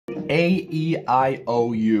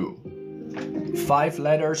A-E-I-O-U. 5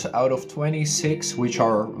 letters out of 26 which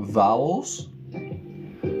are vowels.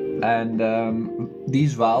 And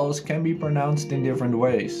these vowels can be pronounced in different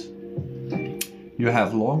ways. You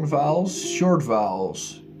have long vowels, short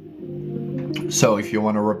vowels. So if you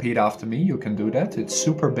want to repeat after me, you can do that. It's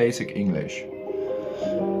super basic English.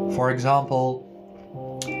 For example,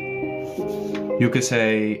 you could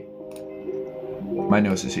say, my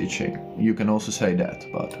nose is itching. You can also say that,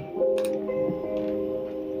 but...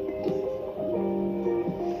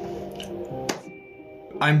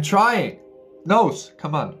 I'm trying! Nose,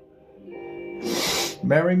 come on.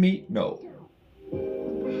 Marry me? No.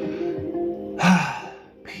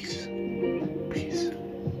 Peace. Peace.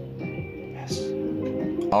 Yes.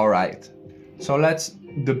 Alright. So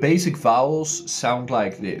the basic vowels sound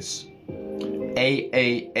like this. A,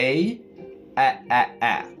 A.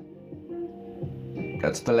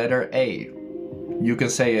 That's the letter A. You can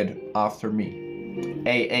say it after me.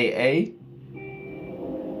 A. A.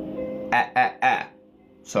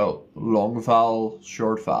 So, long vowel,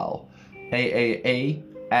 short vowel. A. A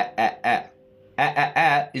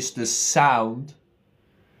is the sound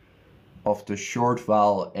of the short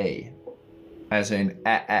vowel A. As in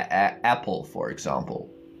apple, for example.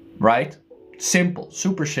 Right? Simple,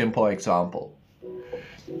 super simple example.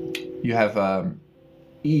 You have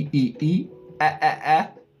E, a.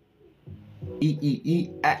 E,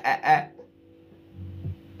 a.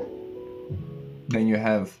 Then you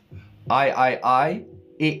have I, I,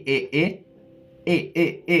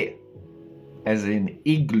 as in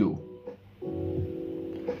igloo.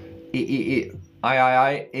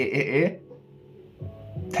 I.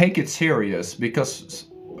 Take it serious, because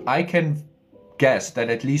I can guess that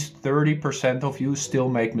at least 30% of you still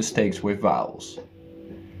make mistakes with vowels.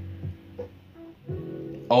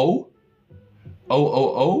 O. O.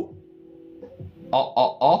 O.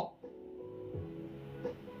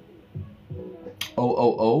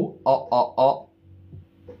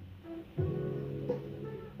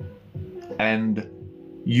 And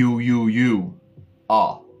you.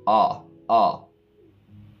 Ah.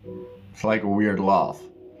 It's like a weird laugh.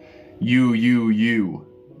 You.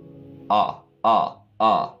 Ah.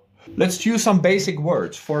 Let's choose some basic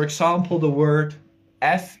words. For example, the word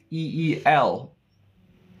F-E-E-L.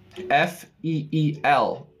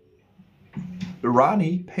 F-E-E-L.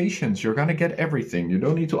 Rani, patience, you're gonna get everything. You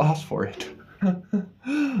don't need to ask for it.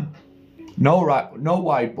 No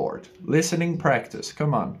whiteboard. Listening practice,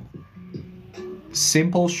 come on.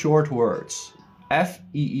 Simple short words.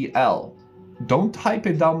 F-E-E-L. Don't type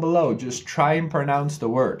it down below, just try and pronounce the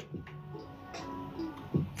word.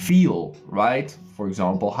 Feel, right? For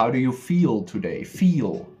example, how do you feel today?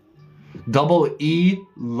 Feel. Double E,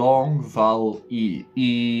 long vowel E.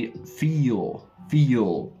 E, feel.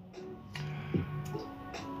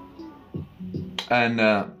 And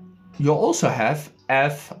you also have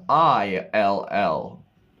F-I-L-L.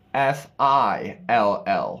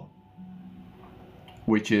 F-I-L-L.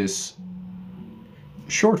 Which is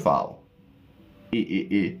short vowel.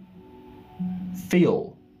 E.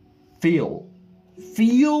 Feel.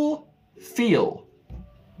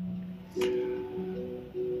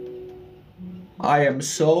 I am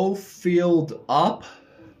so filled up,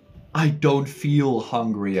 I don't feel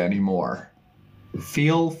hungry anymore.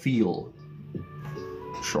 Feel.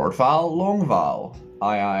 Short vowel, long vowel.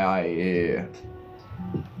 I.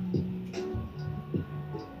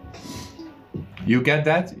 You get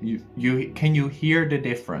that? Can you hear the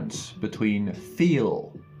difference between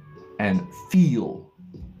feel and feel?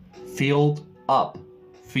 Filled up.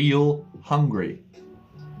 Feel hungry.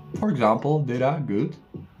 For example, did I? Good.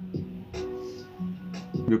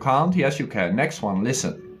 You can't? Yes, you can. Next one,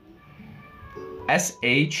 listen.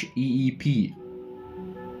 S-H-E-E-P.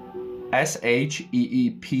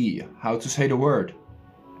 S-H-E-E-P. How to say the word?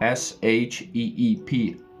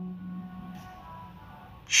 S-H-E-E-P.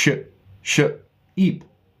 Sheep.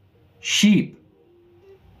 Sheep.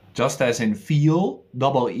 Just as in feel,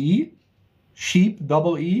 double E. Sheep,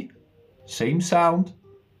 double E. Same sound.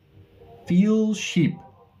 Feel sheep.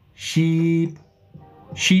 Sheep.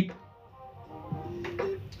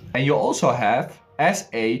 And you also have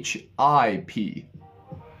S-H-I-P.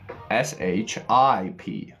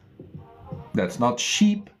 S-H-I-P. That's not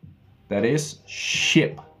sheep. That is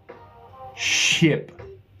ship.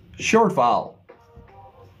 Short vowel.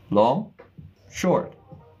 Long, short.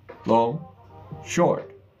 Long,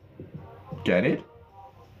 short. Get it?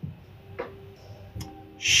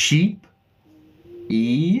 Sheep.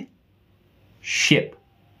 E. Ship.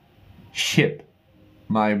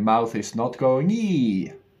 My mouth is not going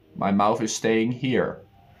E. My mouth is staying here.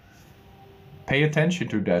 Pay attention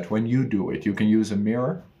to that when you do it. You can use a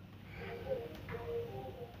mirror.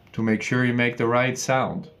 to make sure you make the right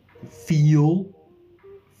sound. Feel,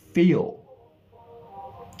 feel.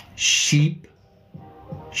 Sheep,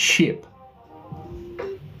 ship.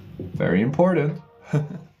 Very important.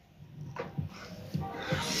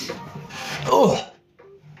 Ugh.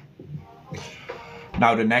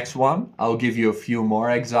 Now the next one, I'll give you a few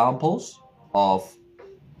more examples of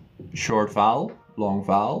short vowel, long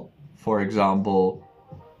vowel. For example,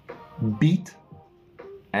 beat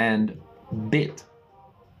and bit.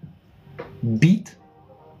 Beat,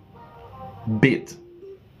 bit.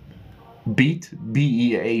 Beat,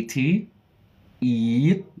 B-E-A-T,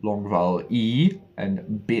 E, long vowel E,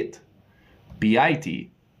 and bit,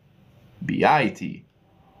 B-I-T, B-I-T.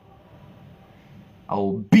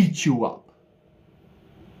 I'll beat you up.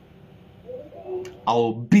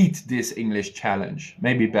 I'll beat this English challenge.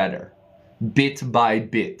 Maybe better. Bit by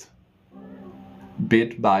bit.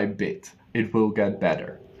 Bit by bit. It will get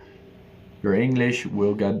better. Your English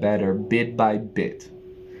will get better bit by bit.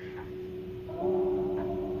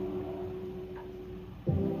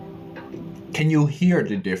 Can you hear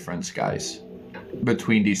the difference, guys,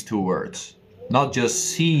 between these two words? Not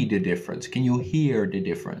just see the difference. Can you hear the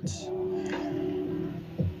difference?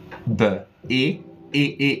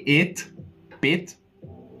 It, bit,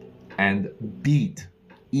 and beat,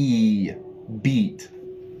 beat.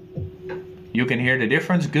 You can hear the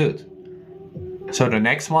difference? Good. So the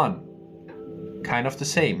next one, kind of the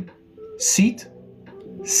same. Seat,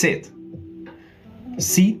 sit.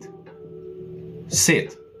 Seat,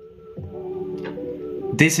 sit.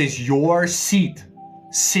 This is your seat.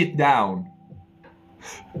 Sit down.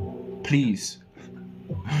 Please.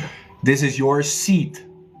 This is your seat.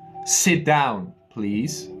 Sit down,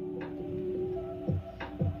 please.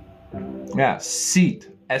 Yeah, seat.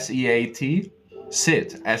 S-E-A-T.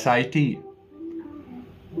 Sit. S-I-T.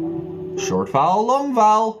 Short vowel, long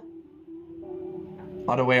vowel.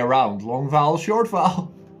 Other way around. Long vowel, short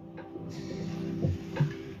vowel.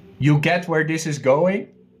 You get where this is going?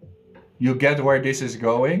 You get where this is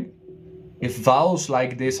going? If vowels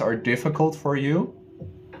like this are difficult for you,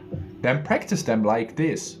 then practice them like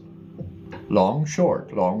this. Long,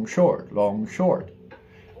 short, long, short, long, short.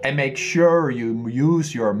 And make sure you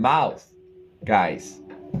use your mouth, guys.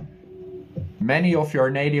 Many of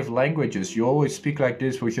your native languages, you always speak like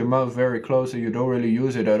this with your mouth very close and you don't really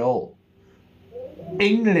use it at all.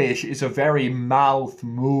 English is a very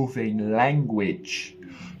mouth-moving language.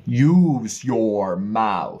 Use your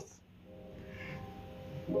mouth.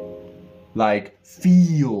 Like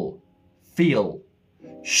feel, feel,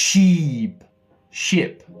 sheep,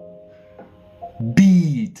 ship,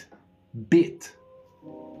 beat, bit.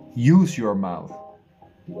 Use your mouth.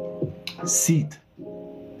 Seat,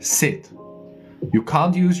 sit. You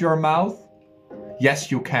can't use your mouth? Yes,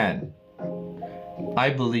 you can. I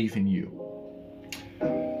believe in you.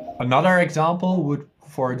 Another example would,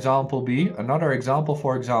 for example, be, another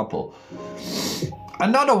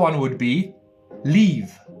one would be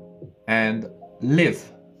leave and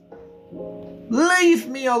live. Leave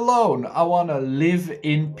me alone. I want to live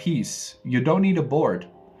in peace. You don't need a board.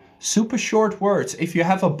 Super short words. If you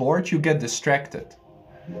have a board, you get distracted.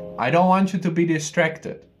 I don't want you to be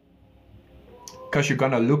distracted. Because you're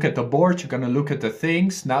going to look at the board, you're going to look at the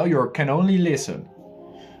things. Now you can only listen.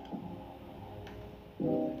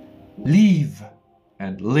 Leave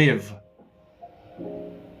and live.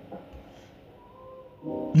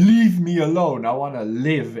 Leave me alone. I want to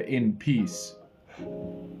live in peace.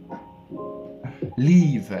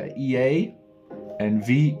 Leave, E-A and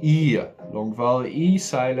V-E. Long vowel E,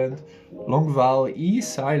 silent. Long vowel E,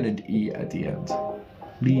 silent E at the end.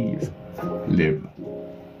 Leave, live.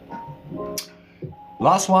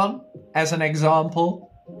 Last one, as an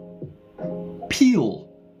example. Peel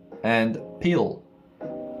and pill.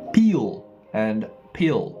 Peel and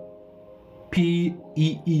pill.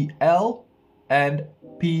 P-E-E-L and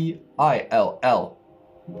P-I-L-L.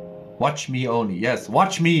 Watch me only. Yes,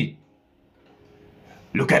 watch me.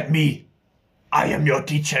 Look at me. I am your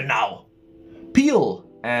teacher now. Peel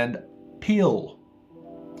and peel.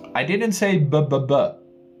 I didn't say b-b-b.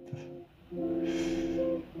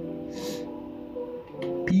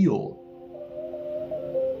 Peel.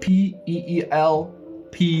 P-E-E-L,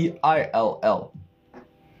 P-I-L-L.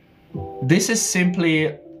 This is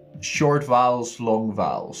simply short vowels, long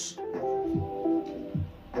vowels.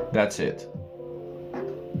 That's it.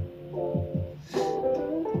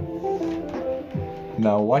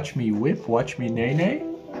 Now watch me whip, watch me nay-nay.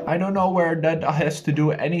 I don't know where that has to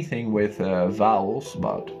do anything with vowels,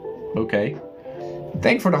 but okay.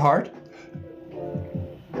 Thank for the heart.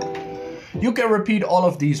 You can repeat all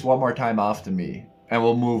of these one more time after me and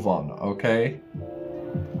we'll move on, okay?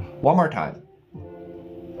 One more time.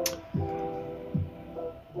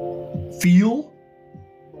 Feel.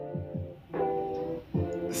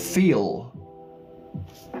 Feel.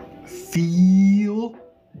 Feel.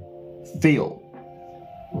 Feel.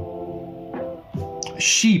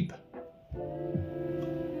 Sheep.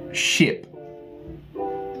 Ship.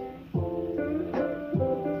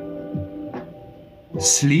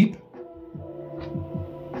 Sleep.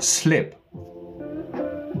 Slip.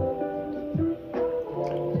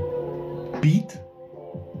 Beat.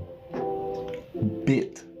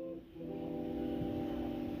 Bit.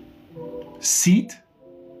 Seat.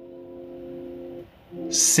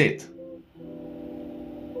 Sit.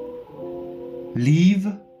 Leave.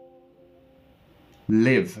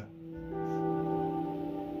 Live.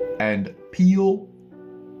 And peel.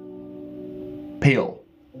 Pill.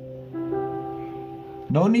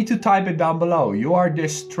 No need to type it down below. You are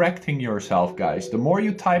distracting yourself, guys. The more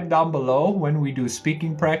you type down below when we do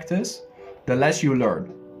speaking practice, the less you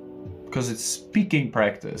learn. Because it's speaking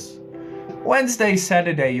practice. Wednesday,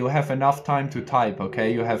 Saturday, you have enough time to type,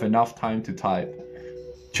 okay? You have enough time to type.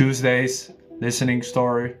 Tuesdays, listening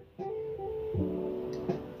story.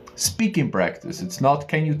 Speaking practice. It's not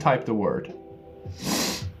can you type the word.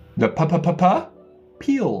 The pa-pa-pa-pa,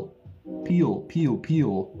 peel. Peel, peel,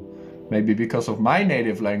 peel. Maybe because of my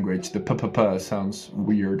native language, the pa-pa-pa sounds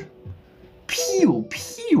weird. Peel,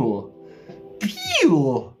 peel,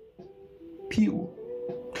 peel, peel.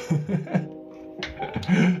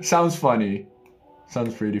 Sounds funny.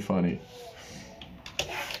 Sounds pretty funny.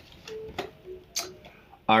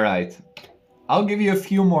 All right. I'll give you a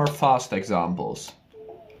few more fast examples.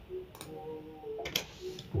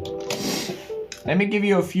 Let me give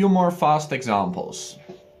you a few more fast examples.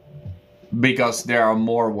 Because there are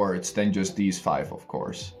more words than just these 5, of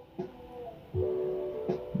course.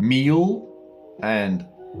 Meal and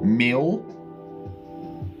meal.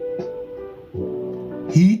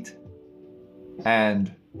 Heat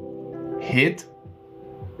and hit.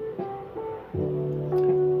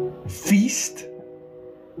 Feast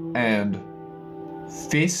and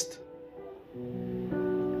fist.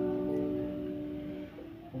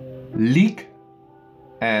 Leak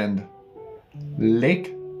and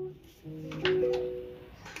lick.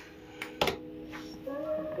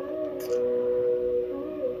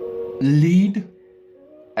 Lead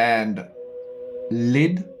and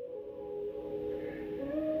lid.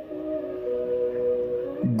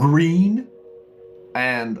 Green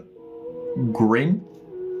and grin.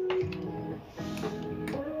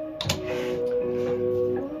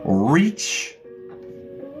 Reach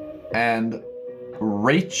and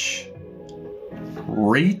reach.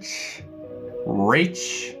 Reach,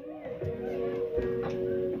 reach.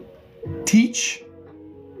 Teach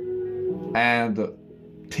and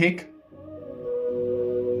tick.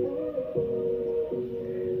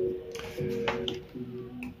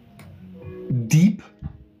 Deep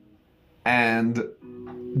and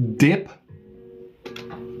dip.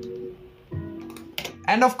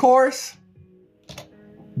 And of course,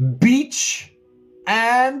 beach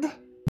and